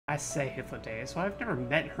I say Hythlodaeus, well, I've never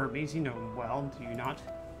met Hermes, you know him well, do you not?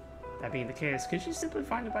 That being the case, could you simply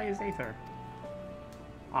find it by his aether?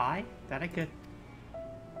 Aye, that I could.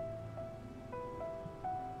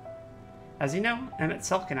 As you know,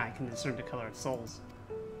 Emet-Selch and I can discern the color of souls.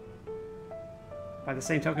 By the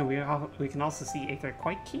same token, we can also see aether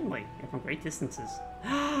quite keenly, and from great distances.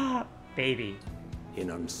 Baby. In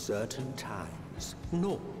uncertain times,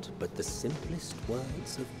 naught but the simplest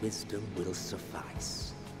words of wisdom will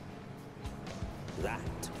suffice.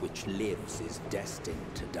 That which lives is destined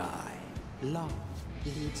to die. Love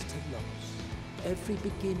leads to loss. Every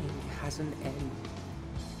beginning has an end.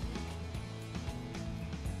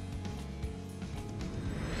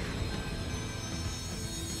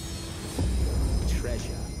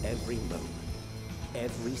 Treasure every moment,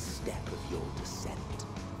 every step of your descent.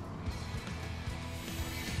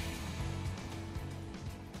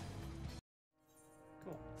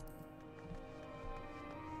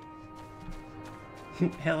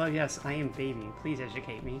 Hello, yes, I am Baby. Please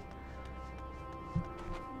educate me.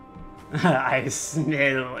 I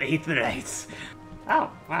smell aetherites. Oh,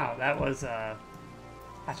 wow, that was,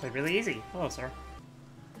 actually really easy. Hello, sir.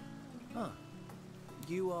 Huh.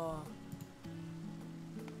 You are...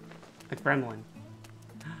 A gremlin.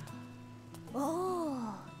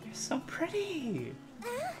 Oh. You're so pretty.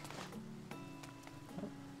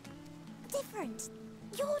 Different.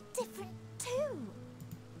 You're different too.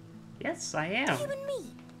 Yes, I am. You and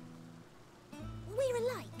me. We're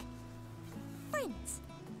alike. Friends.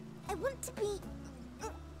 I want to be...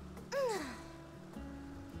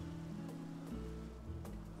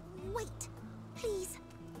 Wait. Please.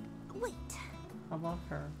 Wait. I love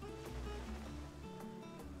her.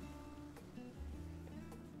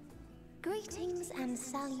 Greetings and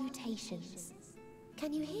salutations.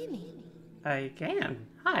 Can you hear me? I can.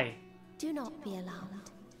 Hi. Do not be alarmed.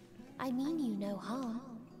 I mean you no harm.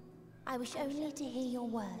 I wish only to hear your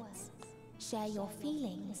words, share your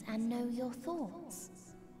feelings, and know your thoughts.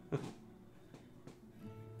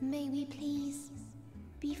 May we please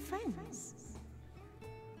be friends?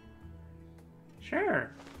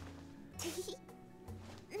 Sure.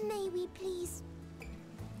 May we please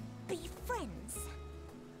be friends?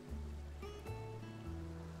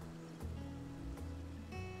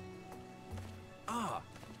 Ah,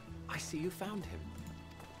 I see you found him.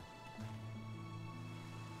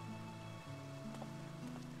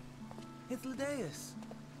 Elidibus.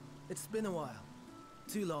 It's been a while.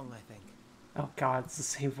 Too long, I think. Oh god, it's the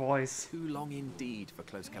same voice. Too long indeed for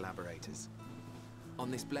close collaborators. On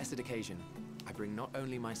this blessed occasion, I bring not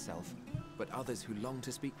only myself, but others who long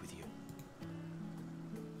to speak with you.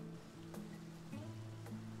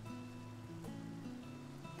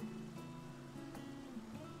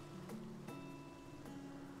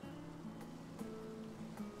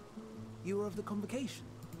 You were of the convocation.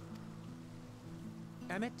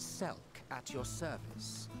 Emet-Selch at your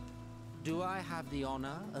service. Do I have the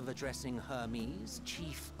honor of addressing Hermes,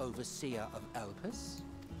 Chief Overseer of Elpis?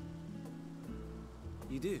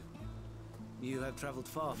 You do. You have traveled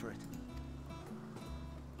far for it.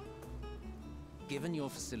 Given your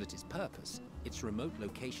facility's purpose, its remote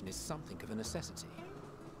location is something of a necessity.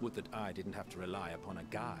 Would that I didn't have to rely upon a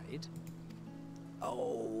guide.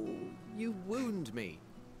 Oh, you wound me.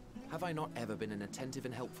 Have I not ever been an attentive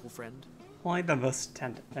and helpful friend? Only the most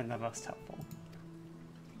attentive and the most helpful.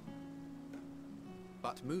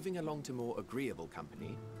 But moving along to more agreeable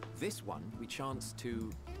company, this one we chance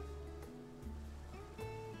to...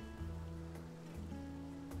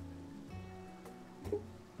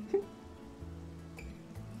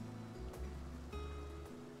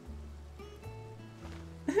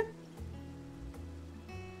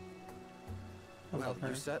 Well,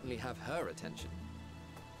 you certainly have her attention.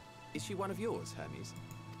 Is she one of yours, Hermes?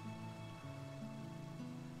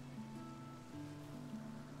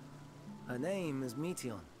 Her name is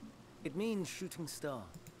Meteon. It means shooting star.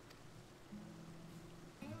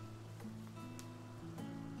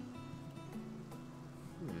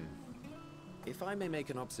 If I may make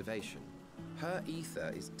an observation, her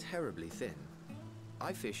ether is terribly thin.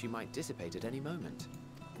 I fear she might dissipate at any moment.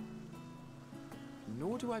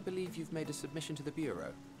 Nor do I believe you've made a submission to the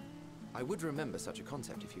Bureau. I would remember such a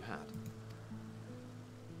concept if you had.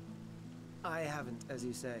 I haven't, as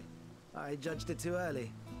you say. I judged it too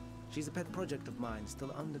early. She's a pet project of mine,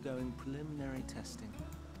 still undergoing preliminary testing.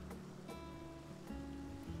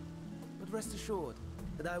 But rest assured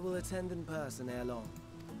that I will attend in person ere long.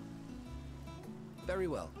 Very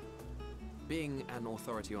well. Being an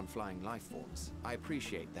authority on flying life forms, I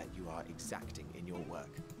appreciate that you are exacting in your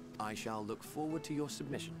work. I shall look forward to your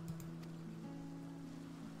submission.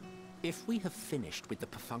 If we have finished with the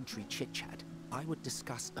perfunctory chit-chat, I would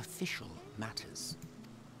discuss official matters.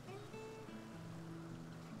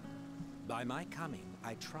 By my coming,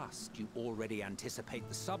 I trust you already anticipate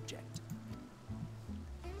the subject.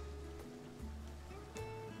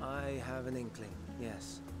 I have an inkling,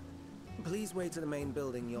 yes. Please wait to the main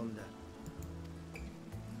building yonder.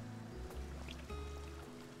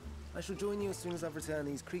 I shall join you as soon as I've returned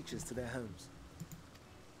these creatures to their homes.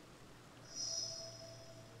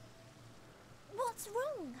 What's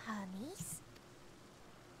wrong, Hermes?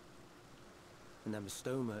 The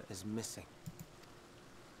Namistoma is missing.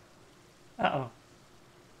 Uh-oh.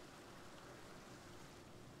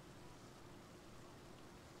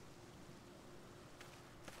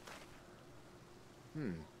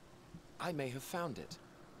 I may have found it.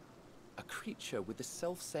 A creature with the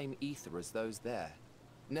self-same ether as those there,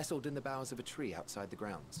 nestled in the boughs of a tree outside the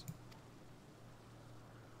grounds.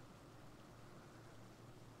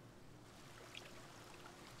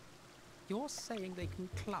 You're saying they can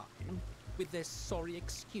climb with their sorry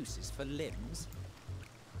excuses for limbs?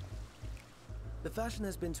 The fashion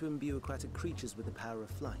has been to imbue aquatic creatures with the power of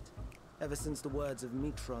flight, ever since the words of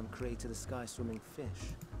Metron created a sky-swimming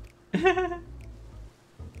fish.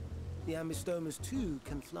 The Amistomas too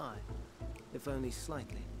can fly, if only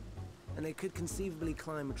slightly, and they could conceivably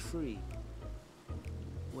climb a tree.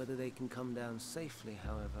 Whether they can come down safely,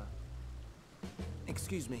 however...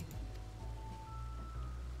 Excuse me.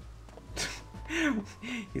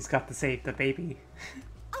 He's got to save the baby.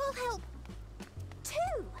 I'll help,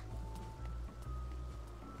 too!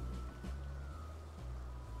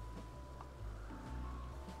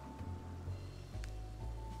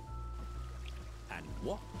 And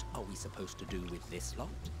what are we supposed to do with this lot?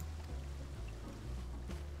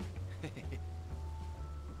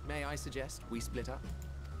 May I suggest we split up?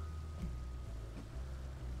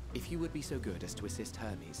 If you would be so good as to assist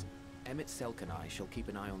Hermes, Emet-Selch and I shall keep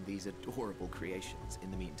an eye on these adorable creations in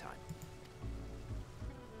the meantime.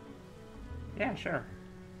 Yeah, sure.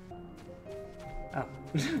 Oh.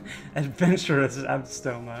 Adventurous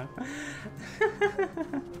Abstoma. I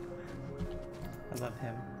love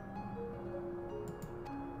him.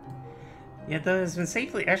 Yet though he has been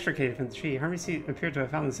safely extricated from the tree, Hermes appeared to have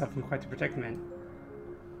found himself in quite a predicament.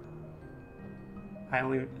 Oh.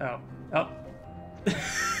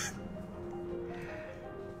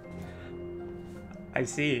 I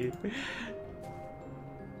see.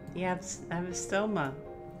 The Abstoma.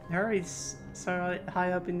 Hermes saw it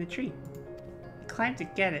high up in the tree. He climbed to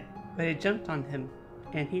get it, but it jumped on him,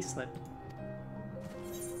 and he slipped.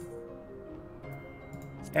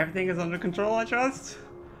 Everything is under control, I trust?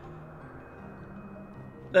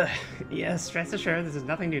 Yes, rest assured, this is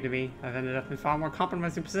nothing new to me. I've ended up in far more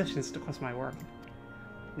compromising positions to cost my work.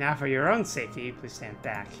 Now for your own safety, please stand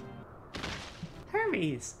back.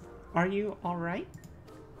 Hermes, are you alright?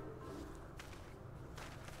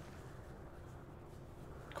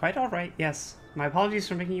 Quite alright, yes. My apologies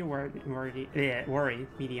for making you worry,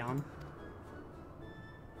 Medion.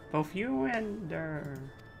 Both you and,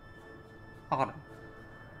 Autumn.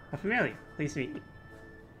 A familiar, pleased to meet you.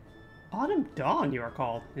 Autumn Dawn, you are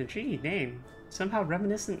called. An intriguing name. Somehow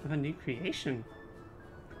reminiscent of a new creation.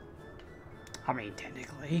 I mean,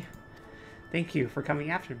 technically. Thank you for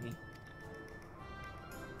coming after me.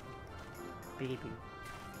 Baby.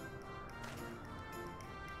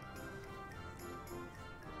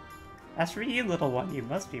 As for you, little one, you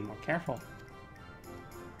must be more careful.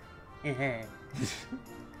 You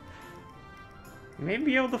may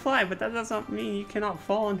be able to fly, but that does not mean you cannot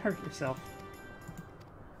fall and hurt yourself.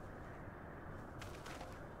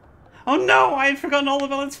 Oh no! I had forgotten all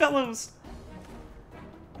about its fellows!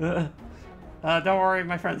 Don't worry,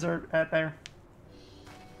 my friends are there.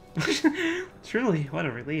 Truly, what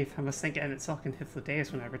a relief. I must thank Emet-Selch and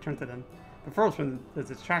Hythlodaeus when I return to them. But first, when the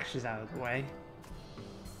distractions out of the way.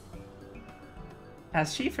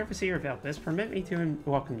 As Chief Overseer of Elpis, permit me to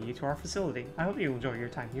welcome you to our facility. I hope you enjoy your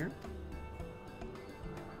time here.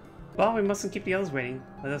 Well, we mustn't keep the others waiting.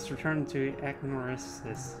 Let us return to Agnoris.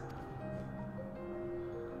 I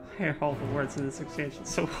hear all the words in this exchange,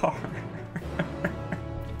 it's so hard.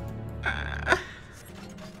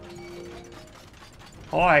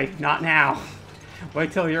 Oi, not now.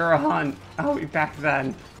 Wait till you're a hunt. I'll be back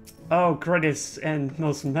then. Oh, greatest and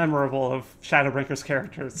most memorable of Shadowbreaker's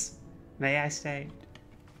characters. May I stay?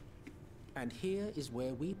 And here is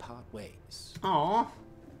where we part ways. Aww.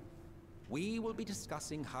 We will be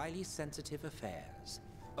discussing highly sensitive affairs.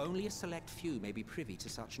 Only a select few may be privy to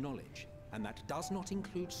such knowledge, and that does not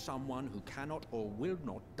include someone who cannot or will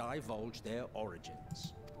not divulge their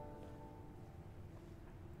origins.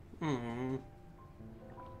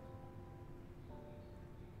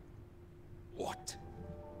 What?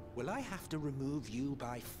 Will I have to remove you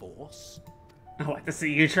by force? I like to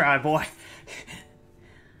see you try, boy.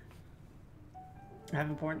 I have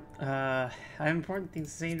important things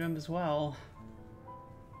to say to him as well.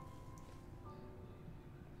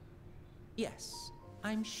 Yes,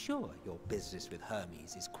 I'm sure your business with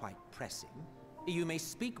Hermes is quite pressing. You may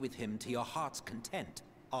speak with him to your heart's content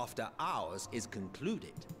after ours is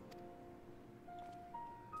concluded.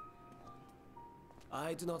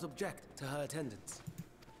 I do not object to her attendance.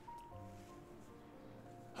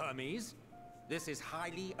 Hermes, this is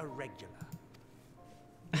highly irregular.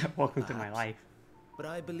 Welcome to my life. But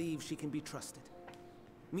I believe she can be trusted.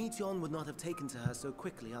 Meteion would not have taken to her so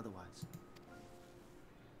quickly otherwise.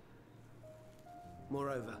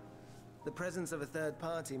 Moreover, the presence of a third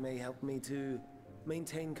party may help me to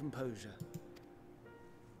maintain composure.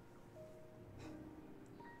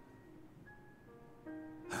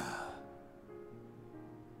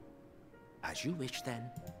 As you wish, then.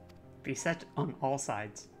 Be set on all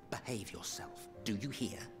sides. Behave yourself. Do you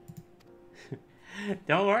hear?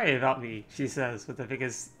 Don't worry about me, she says with the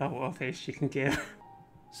biggest LOL face she can give.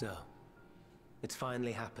 So, it's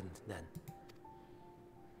finally happened then.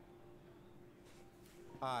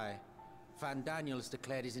 Aye. Van Daniels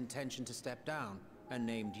declared his intention to step down and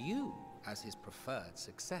named you as his preferred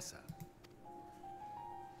successor.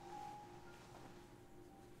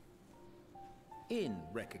 In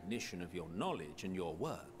recognition of your knowledge and your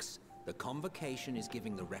works, the Convocation is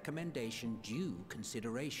giving the recommendation due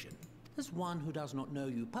consideration. As one who does not know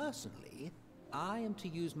you personally, I am to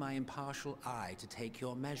use my impartial eye to take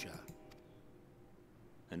your measure.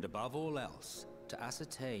 And above all else, to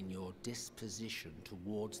ascertain your disposition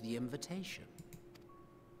towards the invitation.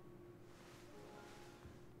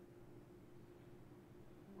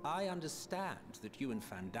 I understand that you and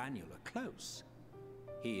Van Daniel are close.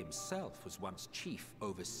 He himself was once chief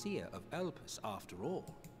overseer of Elpis after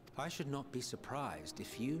all. I should not be surprised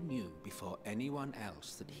if you knew before anyone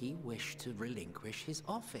else that he wished to relinquish his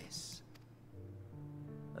office.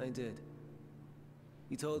 I did.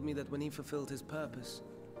 He told me that when he fulfilled his purpose,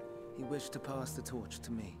 he wished to pass the torch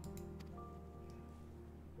to me.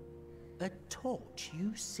 A torch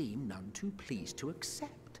you seem none too pleased to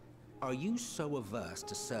accept. Are you so averse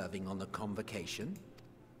to serving on the Convocation?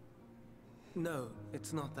 No,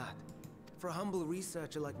 it's not that. For a humble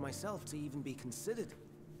researcher like myself to even be considered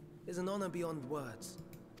is an honor beyond words.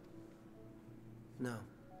 No.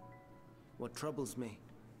 What troubles me,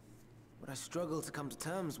 what I struggle to come to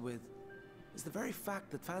terms with, is the very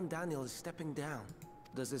fact that Van Daniel is stepping down.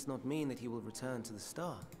 Does this not mean that he will return to the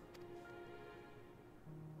Star?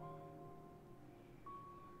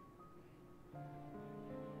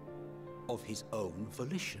 Of his own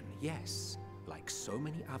volition, yes. Like so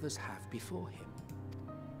many others have before him.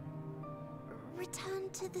 Return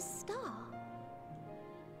to the Star?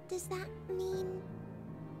 Does that mean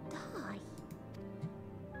die?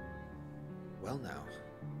 Well now,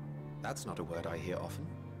 that's not a word I hear often.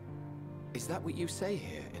 Is that what you say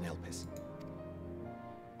here in Elpis?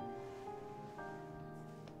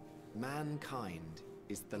 Mankind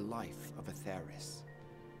is the life of Atheris.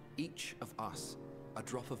 Each of us, a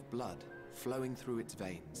drop of blood flowing through its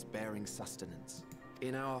veins, bearing sustenance.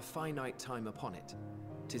 In our finite time upon it,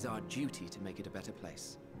 'tis our duty to make it a better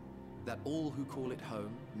place, that all who call it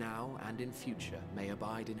home, now and in future, may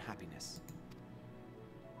abide in happiness.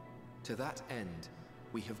 To that end,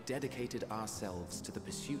 we have dedicated ourselves to the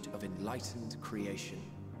pursuit of enlightened creation.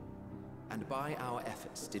 And by our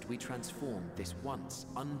efforts did we transform this once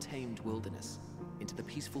untamed wilderness into the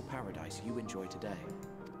peaceful paradise you enjoy today.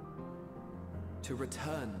 To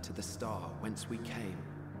return to the Star whence we came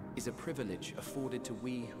is a privilege afforded to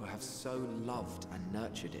we who have so loved and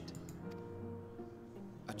nurtured it.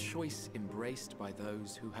 A choice embraced by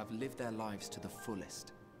those who have lived their lives to the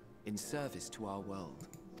fullest, in service to our world.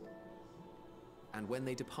 And when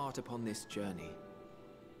they depart upon this journey,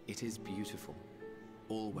 it is beautiful,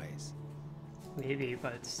 always. Maybe,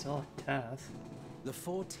 but it's still death. The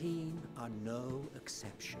 14 are no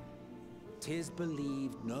exception. 'Tis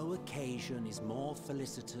believed no occasion is more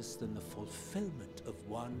felicitous than the fulfillment of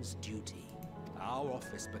one's duty. Our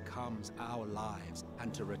office becomes our lives,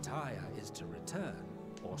 and to retire is to return,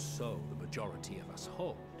 or so the majority of us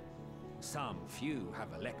hold. Some few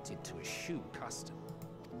have elected to eschew custom.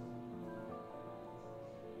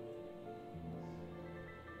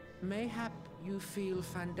 Mayhap you feel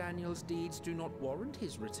Van Daniel's deeds do not warrant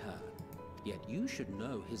his return, yet you should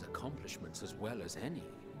know his accomplishments as well as any.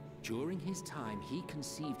 During his time, he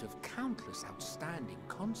conceived of countless outstanding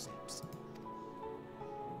concepts.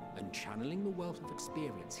 And channeling the wealth of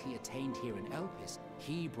experience he attained here in Elpis,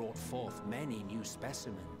 he brought forth many new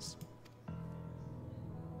specimens.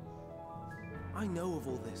 I know of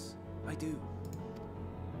all this. I do.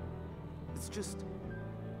 It's just...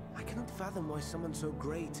 I cannot fathom why someone so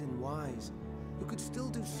great and wise, who could still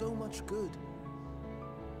do so much good,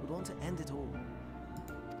 would want to end it all.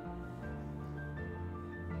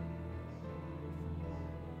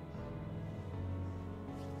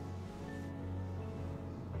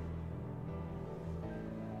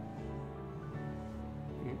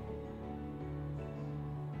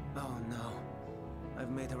 Oh no. I've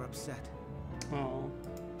made her upset. Oh.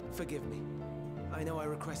 Forgive me. I know I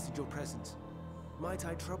requested your presence. Might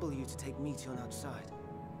I trouble you to take Meteion outside?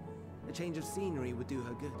 A change of scenery would do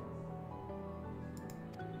her good.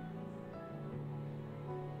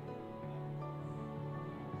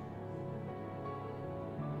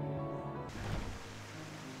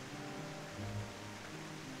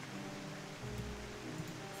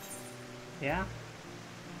 Yeah?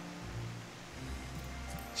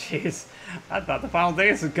 Jeez, I thought the final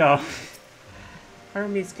days would go.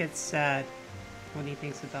 Hermes gets sad when he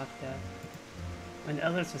thinks about death. When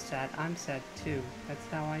others are sad, I'm sad too. That's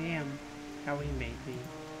how I am. How he made me.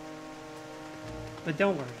 But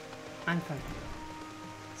don't worry, I'm fine.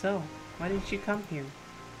 So, why didn't you come here?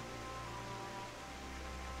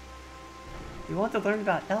 You want to learn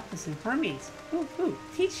about Elpis and Hermes. Ooh,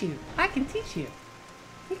 teach you. I can teach you.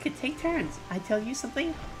 We could take turns. I tell you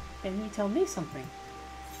something, then you tell me something.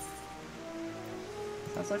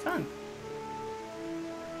 Sounds like fun.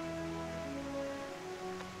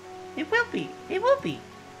 It will be. It will be.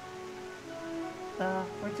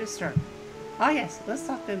 Where to start? Oh yes, let's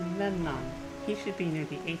talk to Memnon. He should be near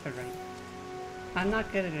the Aetherite. I'm not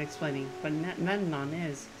good at explaining, but Memnon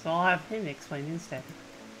is, so I'll have him explain instead.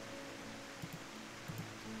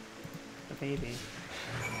 The baby.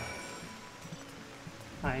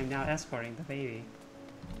 I am now escorting the baby.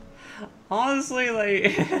 Honestly,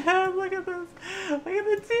 like, look at this. Look at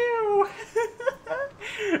the two.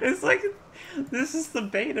 It's like, this is the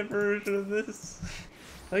beta version of this.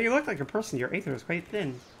 Though you look like a person, your aether is quite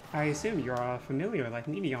thin. I assume you're a familiar like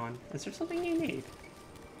Meteion. Is there something you need?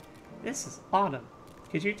 This is Autumn.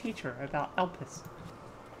 Could you teach her about Elpis?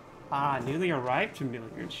 Ah, newly arrived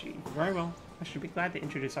familiar, is she? Very well. I should be glad to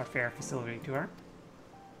introduce our fair facility to her.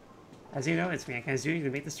 As you know, it's mankind's duty to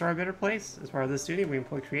make the star a better place. As part of this duty, we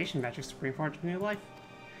employ creation magics to bring forth new life.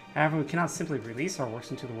 However, we cannot simply release our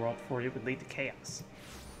works into the world, for it would lead to chaos.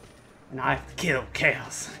 And I have to kill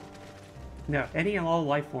chaos. No, any and all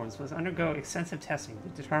life forms must undergo extensive testing to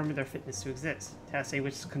determine their fitness to exist, testing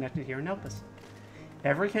which is conducted here in Elpis.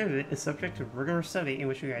 Every candidate is subject to rigorous study in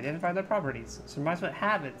which we identify their properties, surmise what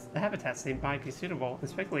habitats they might be suitable, and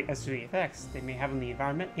speculate as to the effects they may have on the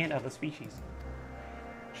environment and other species.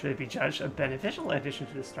 Should it be judged a beneficial addition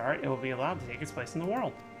to the star, it will be allowed to take its place in the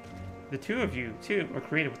world. The two of you, too, were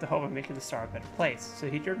created with the hope of making the star a better place, so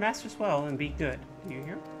heed your masters well and be good. Do you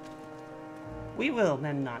hear? We will,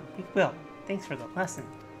 Memnon. We will. Thanks for the lesson.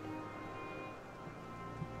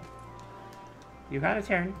 You got a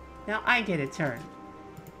turn. Now I get a turn.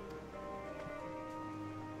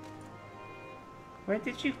 Where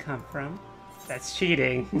did you come from? That's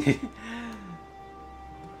cheating.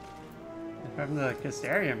 From the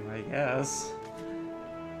Crystarium, I guess.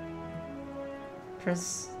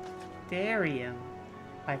 Crystarium?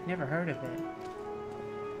 I've never heard of it.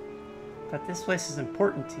 But this place is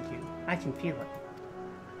important to you. I can feel it.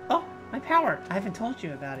 Oh, my power! I haven't told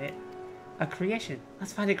you about it. A creation.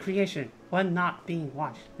 Let's find a creation. One not being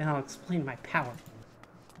watched. Then I'll explain my power.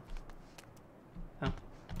 Oh.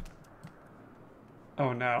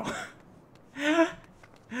 Oh no.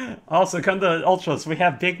 Also, come to Ultras. We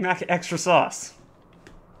have Big Mac extra sauce.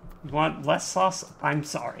 You want less sauce? I'm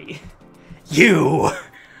sorry. You!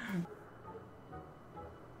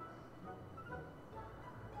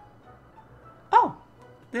 Oh!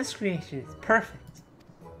 This creation is perfect.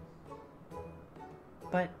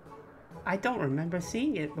 But I don't remember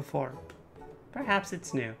seeing it before. Perhaps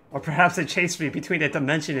it's new. Or perhaps it chased me between a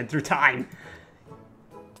dimension and through time.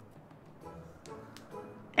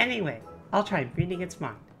 Anyway, I'll try reading its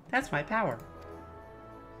mind. That's my power.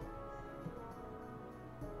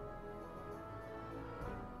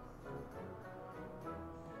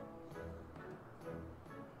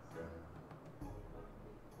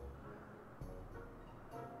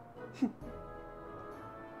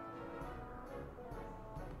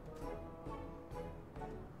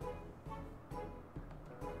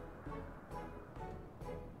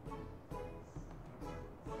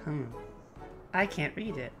 I can't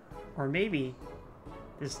read it. Or maybe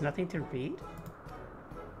there's nothing to read?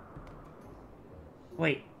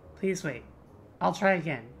 Wait, please wait. I'll try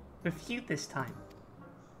again. With you this time.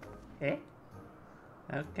 Okay?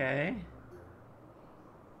 Okay.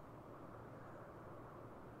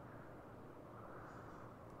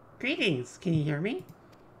 Greetings, can you hear me?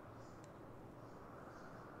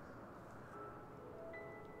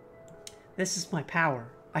 This is my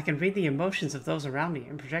power. I can read the emotions of those around me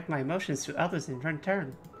and project my emotions to others in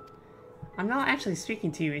return. I'm not actually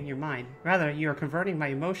speaking to you in your mind. Rather, you are converting my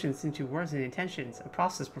emotions into words and intentions, a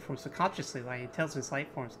process performed subconsciously by intelligent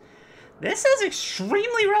life forms. This is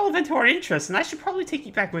extremely relevant to our interests, and I should probably take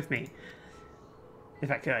you back with me.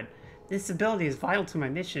 If I could. This ability is vital to my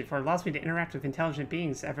mission, for it allows me to interact with intelligent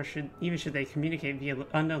beings, even should they communicate via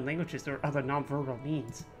unknown languages or other non-verbal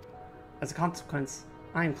means. As a consequence,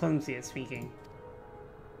 I am clumsy at speaking.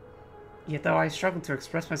 Yet though I struggle to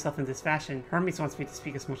express myself in this fashion, Hermes wants me to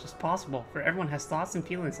speak as much as possible, for everyone has thoughts and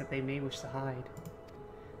feelings that they may wish to hide.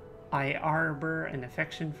 I harbor an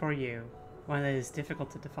affection for you, one that is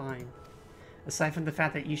difficult to define. Aside from the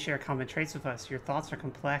fact that you share common traits with us, your thoughts are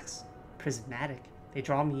complex, prismatic. They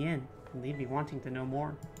draw me in, and leave me wanting to know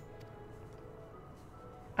more.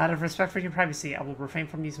 Out of respect for your privacy, I will refrain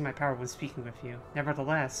from using my power when speaking with you.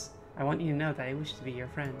 Nevertheless, I want you to know that I wish to be your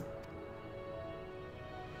friend.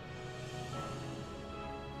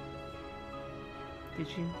 Did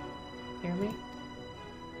you hear me?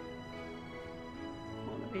 I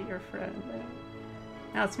want to be your friend.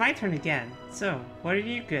 Now it's my turn again. So, what are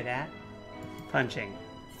you good at? Punching.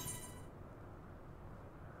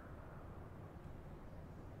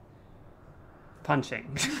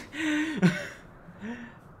 Punching.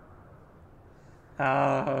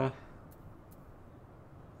 Oh,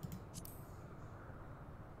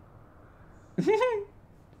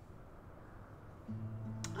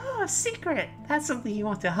 a secret! That's something you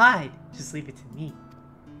want to hide. Just leave it to me.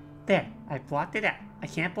 There, I blocked it out. I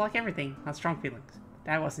can't block everything, not strong feelings.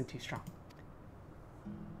 That wasn't too strong.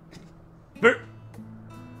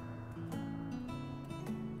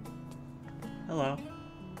 Hello.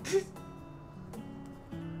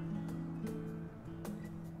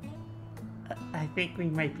 I think we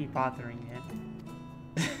might be bothering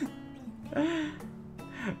it.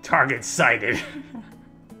 Target sighted.